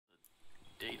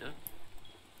data.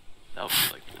 That would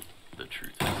be like the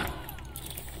truth.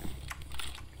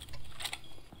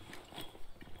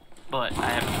 But I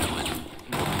haven't done it.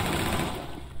 No.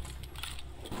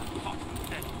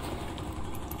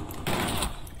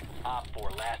 Op 4,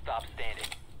 last stop standing.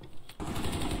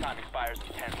 Time expires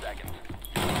in 10 seconds.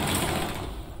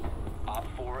 Op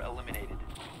 4 eliminated.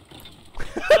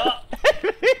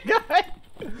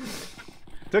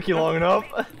 Took you long enough.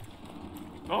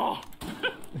 Oh!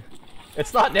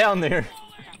 It's not down there.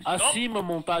 Acima,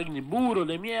 montagne, burro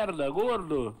de mierda,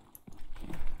 gordo.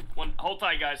 Hold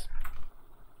tight, guys.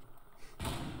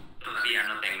 Todavía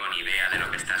no tengo ni idea de lo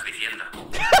que estás diciendo.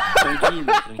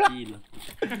 Tranquilo, tranquilo.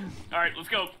 Alright, let's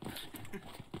go.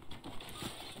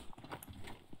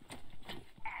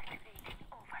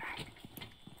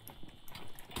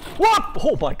 What?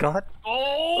 Oh my god.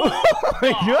 Oh! Oh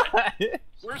my god.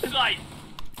 Where's sight?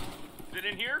 Is it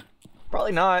in here?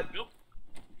 Probably not. Nope.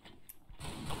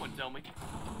 Someone tell me.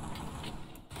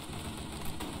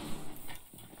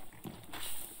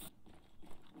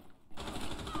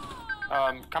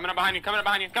 Coming up behind you, coming up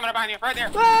behind you, coming up behind you, right there!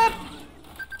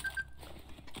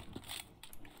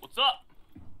 What's up?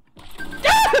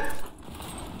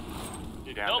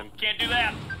 You downed Nope, him. can't do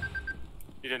that.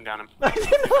 You didn't down him. I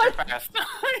didn't like. Fast.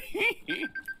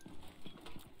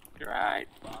 You're right.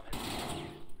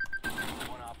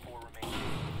 One Op 4 remaining.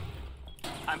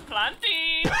 I'm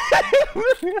planting.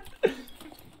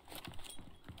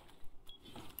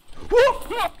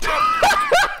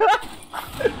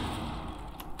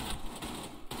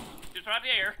 Just right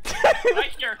there.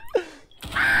 Right here.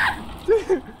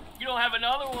 You don't have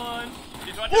another one.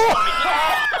 Just right there.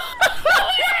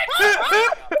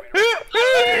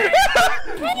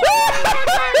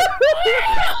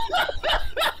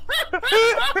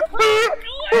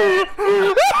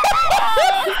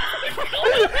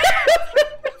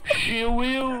 She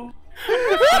will.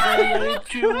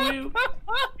 She will.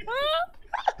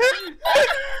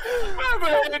 I'm a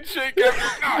handshake every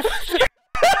shit.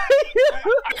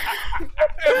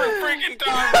 Every freaking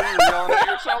time you're yelling at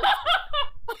yourself.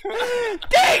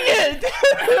 Dang it!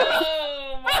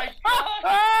 Oh my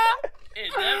god!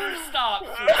 It never stops.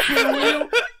 Who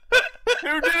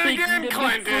did it again?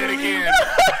 Clint did it again.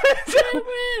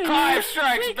 Clive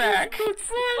strikes back.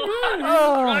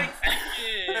 Oh,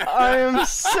 I am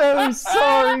so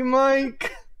sorry,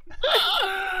 Mike.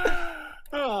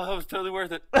 Oh, that was totally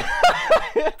worth it.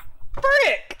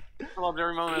 Frick! I loved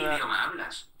every moment of ¿Qué that. idioma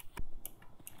hablas?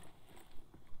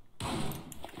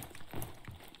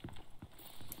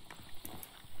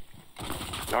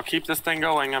 Y'all keep this thing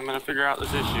going. I'm gonna figure out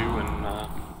this issue and I'm not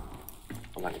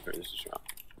gonna figure this issue out.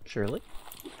 Surely.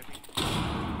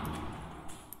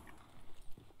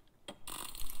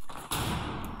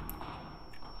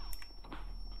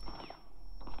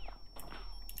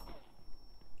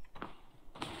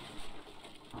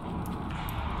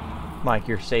 Mike,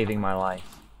 you're saving my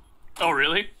life. Oh,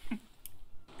 really?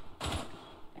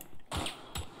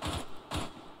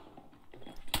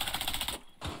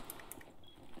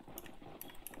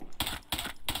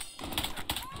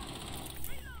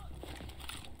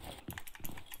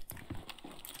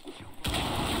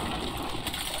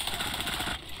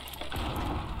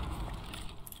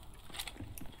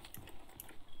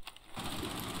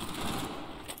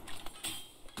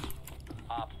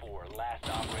 Op 4, last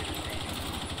operator standing.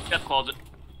 Death closet.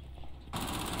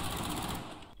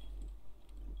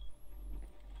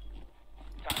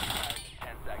 Time expires in 10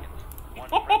 seconds. One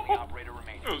friendly operator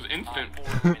remaining. It was instant. Op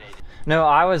 4 eliminated. No,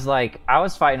 I was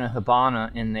fighting a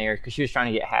Hibana in there because she was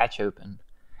trying to get hatch open.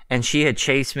 And she had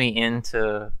chased me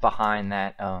into behind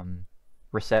that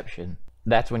reception.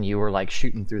 That's when you were like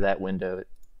shooting through that window. It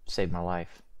saved my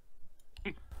life.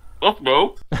 Let's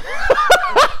go.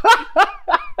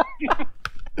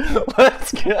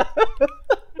 Let's go.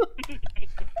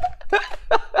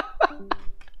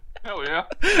 Hell yeah.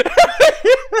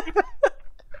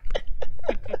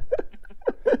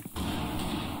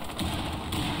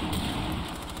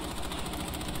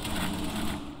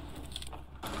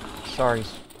 Sorry.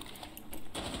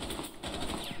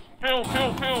 Help,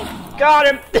 help, help. Got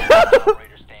him!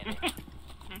 Operator standing.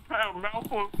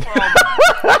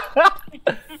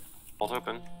 Vault's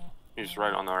open. He's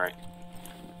right on the right.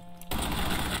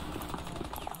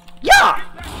 Yeah!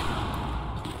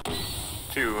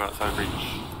 2 outside of breach.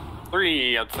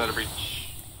 3 outside of breach.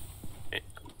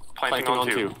 Planting on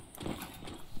 2.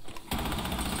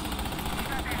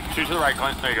 Shoot to the right,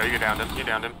 Clint. There you go. You downed him. You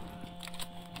downed him.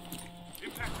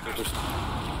 They're just...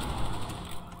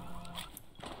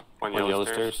 One yellow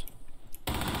stairs.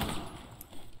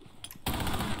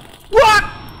 What?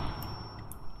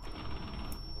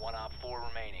 One Op 4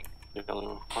 remaining.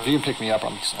 Yellow. If you can pick me up,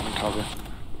 I'm in cover.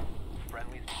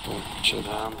 Friendlies Oh, shit.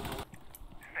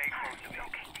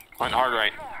 Went hard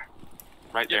right.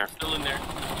 Right there. Still in there.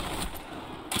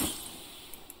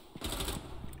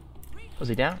 Was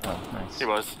he down? Oh, nice. He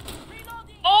was.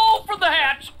 Oh, from the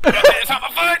hatch! It's on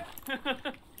my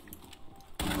foot!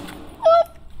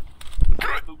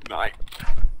 Good night.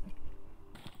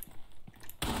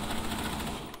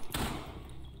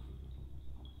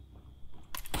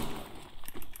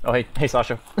 Oh, hey,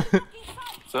 Sasha.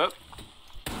 What's up?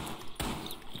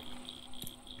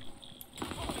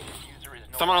 user is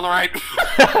no Someone on the right.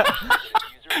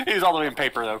 user He's all the way in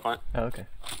paper though, Clint. Oh, okay.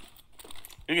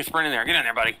 You can sprint in there. Get in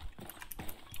there, buddy.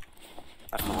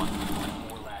 That's the one.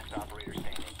 more last operator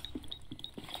standing.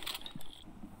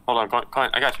 Hold on,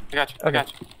 Clint. I got you. I got you. I Okay.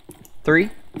 got you. 3?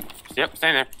 Yep, stay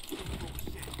in there.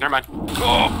 Never mind.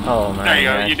 Oh, man. There you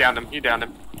go. gosh. You downed him. You downed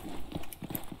him.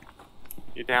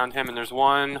 You downed him, and there's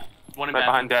one One in right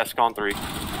behind bathroom. desk on 3.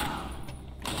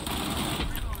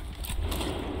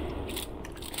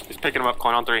 He's picking him up,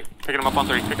 Clint, on 3. Picking him up on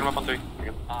 3. Picking him up on 3.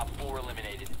 Op 4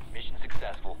 eliminated. Mission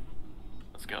successful.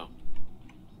 Let's go.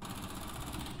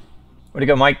 Where'd he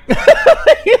go, Mike?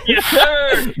 Yes,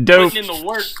 sir! Dope. Putting in the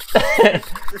work.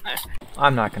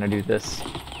 I'm not gonna do this.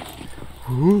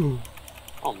 Oh,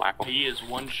 Michael. He is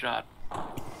one shot.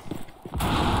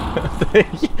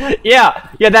 yeah,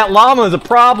 that llama is a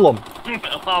problem.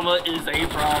 Llama is a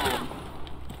problem.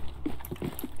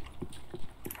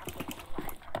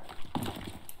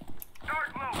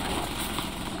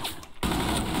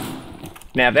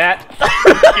 Now that.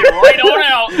 Get right on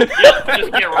out. Yep,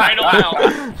 just get right on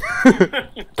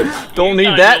out. Don't You need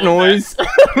gotta that deal with noise.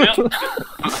 Yep.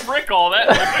 Frick all that.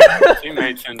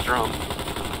 Teammate syndrome.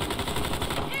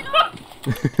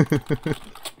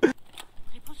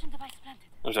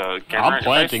 There's a camera I'm in your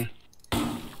planting. face.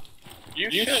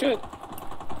 You should.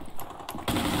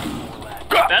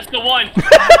 That's the one.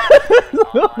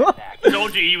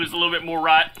 Told you he was a little bit more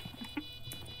right.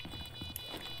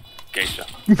 Geisha.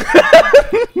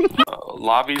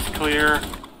 Lobby's clear.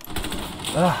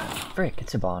 Ugh, frick,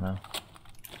 it's Ibano.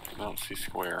 I don't see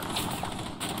square.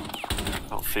 I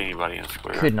don't see anybody in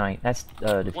square. Good night. That's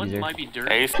One diffuser. might be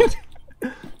dirty. Ace.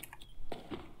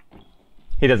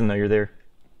 He doesn't know you're there.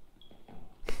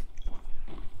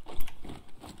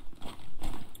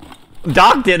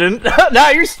 Doc didn't. Now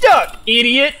you're stuck,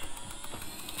 idiot.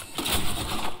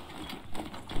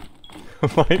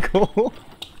 Michael.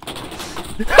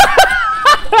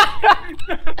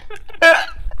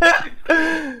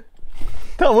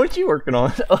 Tom, what you working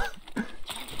on?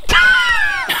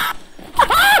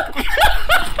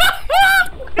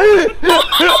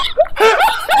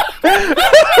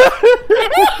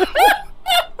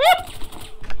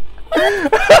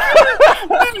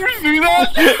 Did you see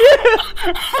that?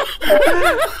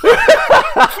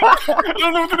 I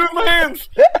don't know what to do with my hands.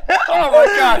 Oh my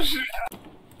gosh.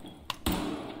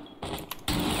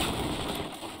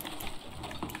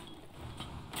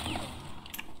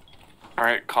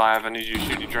 Alright, Clive, I need you to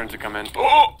shoot your drones to come in.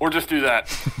 Oh, or just do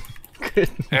that. Good.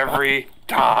 Every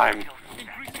time.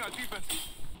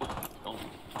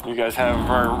 You guys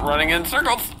are running in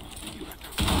circles.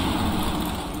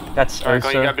 That's Alright,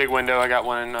 Clint, you got a Ursa. big window. I got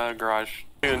one in garage.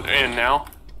 In now.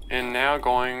 In now,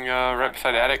 going right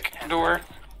beside attic door.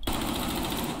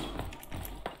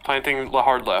 Planting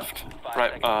hard left.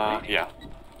 Right, yeah.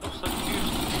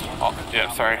 Oh,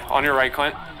 yeah, sorry. On your right,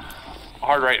 Clint.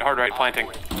 Hard right, planting.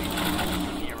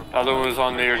 The other one was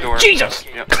on their door. Jesus!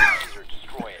 Yep.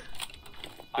 Destroy it.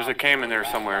 There's a cam in there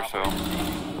somewhere, so.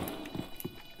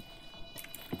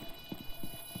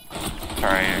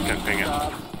 Sorry, I couldn't ping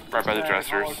it. Right by the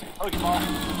dressers.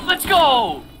 Let's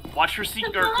go! Watch your seat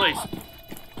guard, please.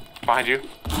 Behind you.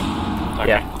 Okay.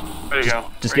 Yeah. There you go.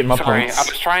 Just getting my Sorry, points. I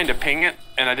was trying to ping it,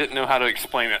 and I didn't know how to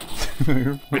explain it.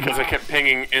 Because I kept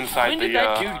pinging inside When the, did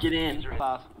that dude get in?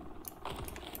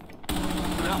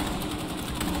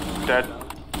 Dead.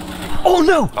 Oh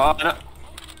no! No.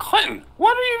 Clinton,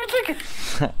 what are you even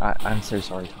thinking? I'm so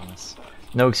sorry, Thomas.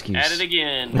 No excuse. At it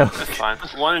again. No, That's fine.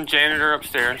 One janitor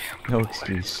upstairs. no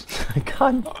excuse.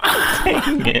 God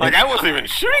dang it. Like, I wasn't even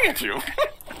shooting at you.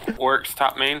 Works,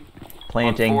 top main.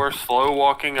 Planting. On 4, slow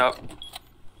walking up.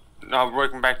 No,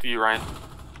 working back to you, Ryan.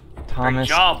 Thomas.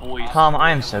 Great job, boys. Tom,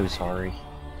 I am so sorry.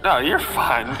 No, you're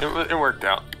fine. It worked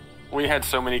out. We had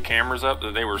so many cameras up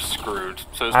that they were screwed.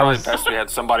 So it's I probably was- best we had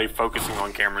somebody focusing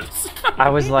on cameras. I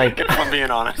was like, If I'm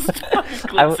being honest.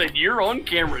 Clint said you're on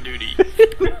camera duty. Yeah,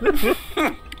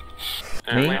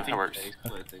 Me? that works.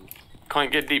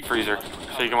 Clint, get deep freezer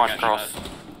so you can watch cross.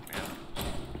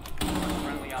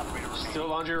 Friendly operator. Still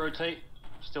laundry rotate.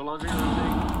 Still laundry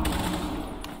rotate.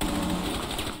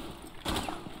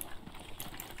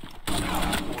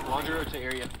 Laundry room to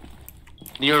area.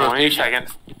 Near 20 rotation.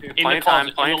 seconds. In Plenty the of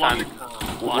time, closet, plenty in of the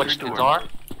time. laundry Which door. door?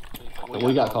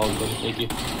 We got calls, buddy. Thank you.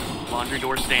 Laundry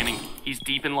door standing. He's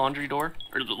deep in laundry door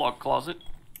or the lock closet.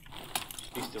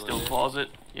 He's Still closet.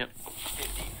 Yep.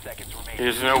 15 seconds remaining.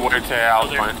 There's nowhere to out,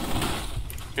 there. Clint.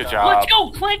 Good job. Let's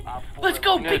go, Clint. Let's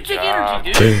go. Good Big dick job.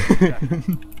 energy,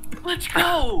 dude. Let's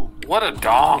go, What a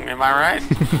dong, am I right?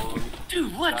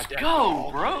 dude. Let's go,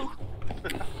 bro.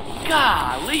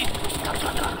 Golly.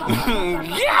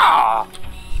 Yeah!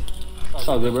 It's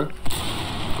all good, bro.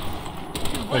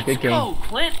 Let's good game. go,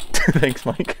 Clint. Thanks,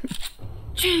 Mike.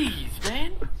 Jeez,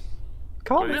 man.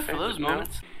 Call What me. is For those No.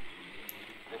 moments.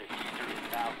 The diffuser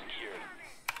is now secured.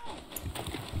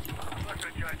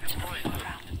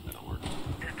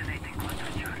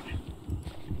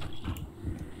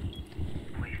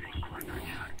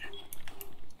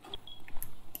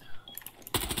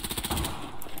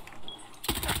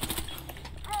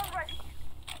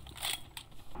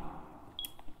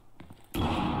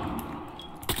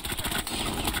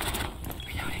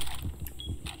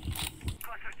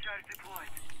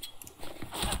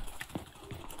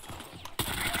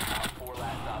 Op 4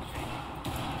 last stop standing.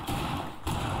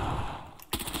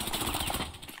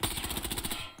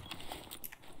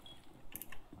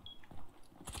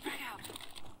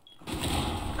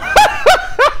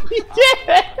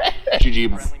 GG.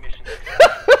 Friendly mission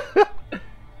success.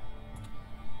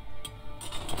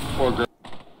 Poor girl.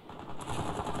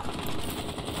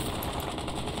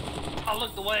 I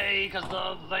looked away because the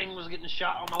other thing was getting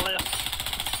shot on my left.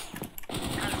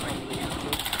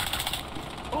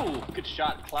 Oh, good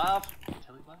shot, Clive.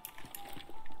 Tell me about it.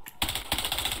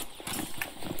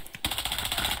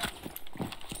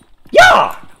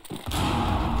 Yeah!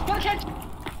 Gotta catch.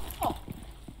 Oh.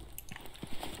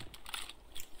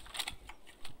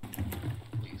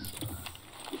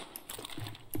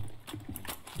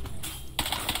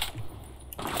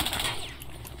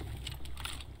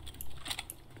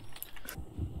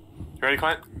 You ready,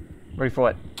 Clint? Ready for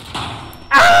what?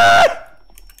 Ah!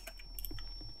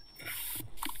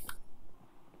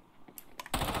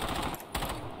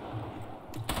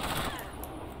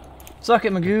 Suck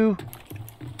it, Magoo.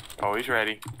 Oh, he's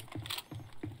ready.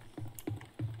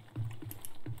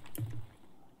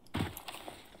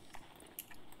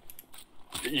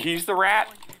 He's the rat.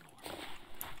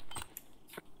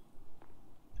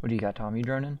 What do you got, Tom? You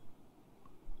droning?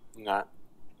 Not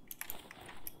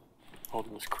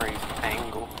holding this crazy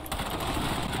angle.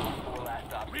 4 last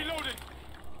stop. Reloaded.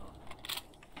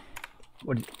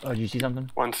 What? Oh, did you see something?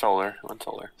 One solar, one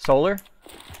solar. Solar?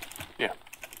 Yeah.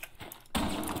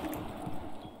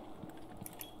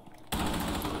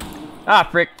 Ah,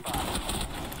 frick.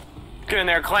 Get in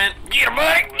there, Clint. Get him,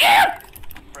 buddy. Yeah.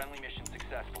 Friendly mission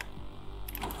successful.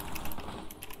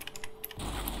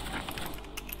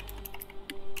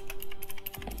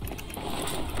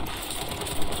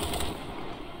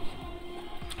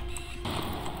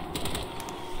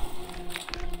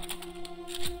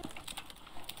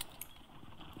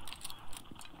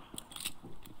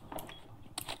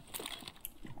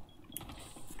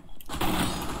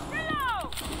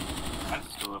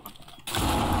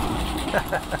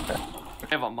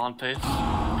 They have a Montes.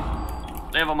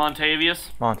 They have a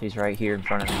Montavious. Monty's right here in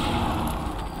front of me.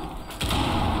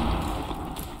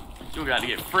 You got to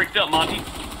get fricked up, Monty.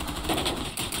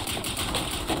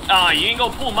 Ah, you ain't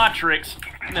gonna pull my tricks.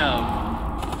 No.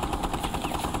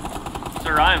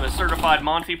 Sir, I am a certified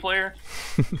Monty player.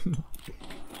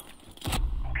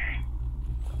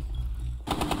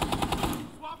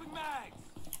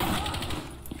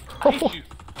 I hate you.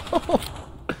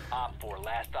 Op 4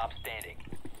 last stop standing.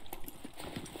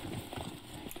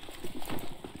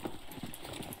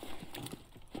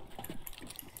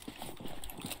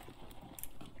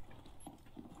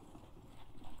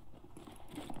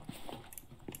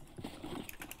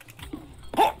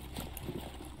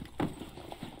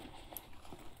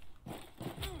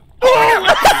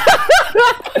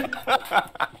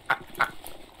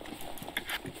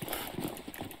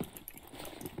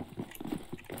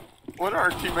 What our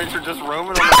teammates are just roaming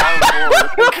on the bottom floor.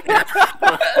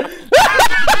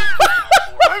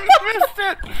 I missed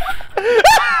it.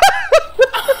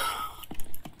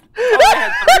 Oh, I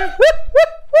had 3.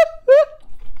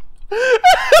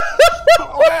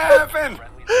 What happened?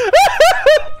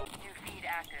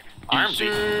 Arm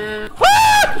beat.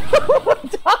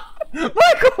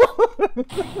 Michael!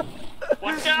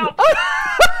 Watch out!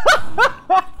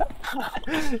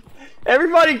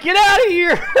 Everybody get out of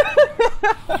here!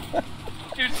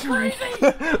 Dude, it's crazy!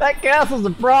 That castle's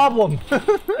a problem! 10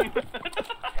 seconds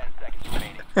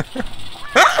remaining.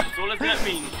 So what does that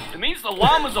mean? It means the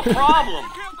llama's a problem!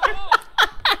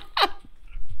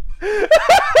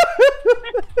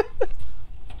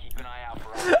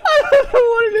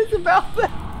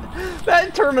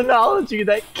 terminology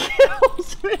that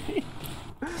kills me.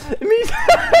 It means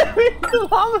the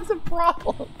llama's a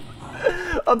problem.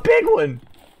 A big one.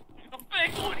 A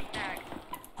big one.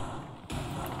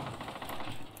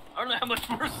 I don't know how much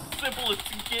more simple it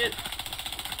can get.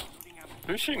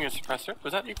 Who's shooting a suppressor?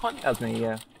 Was that you, Clint? That was me,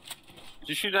 yeah. Did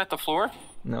you shoot it at the floor?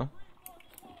 No.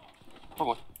 Oh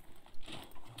boy.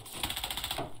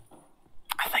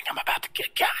 I think I'm about to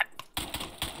get got.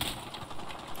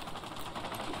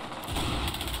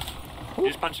 Did you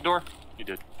just punch the door? You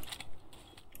did.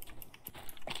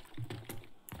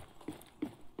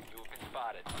 You've been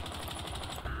spotted.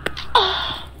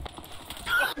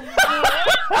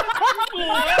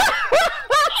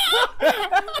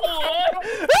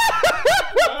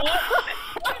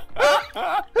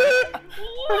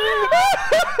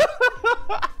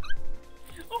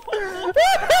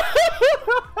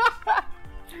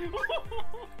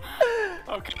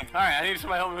 Okay, alright, I need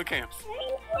somebody help me with camps.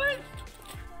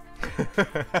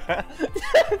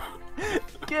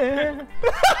 Yeah.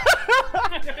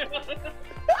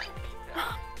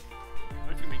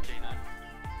 What's gonna be K9?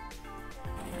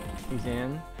 He's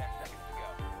in. 10 seconds to go.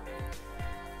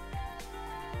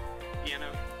 Piano.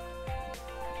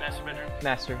 Master bedroom.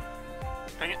 Master.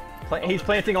 Dang it. He's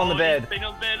planting on the bed. He's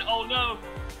on the bed. Oh no.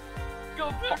 Go,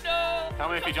 no. Tell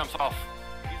me if he jumps off.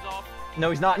 He's off. No,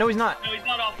 he's not. No, he's not. No, he's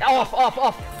not off.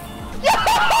 Off.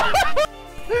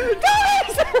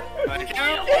 Guys! Thank you.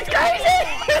 He's crazy!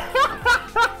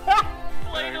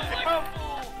 Played him like a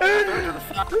fool. To the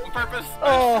side on purpose. I Oh.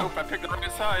 just hope I picked the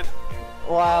right side.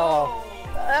 Wow.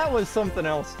 That was something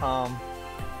else, Tom.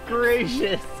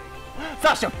 Gracious.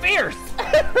 Sasha Fierce!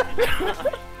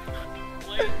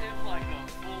 Played him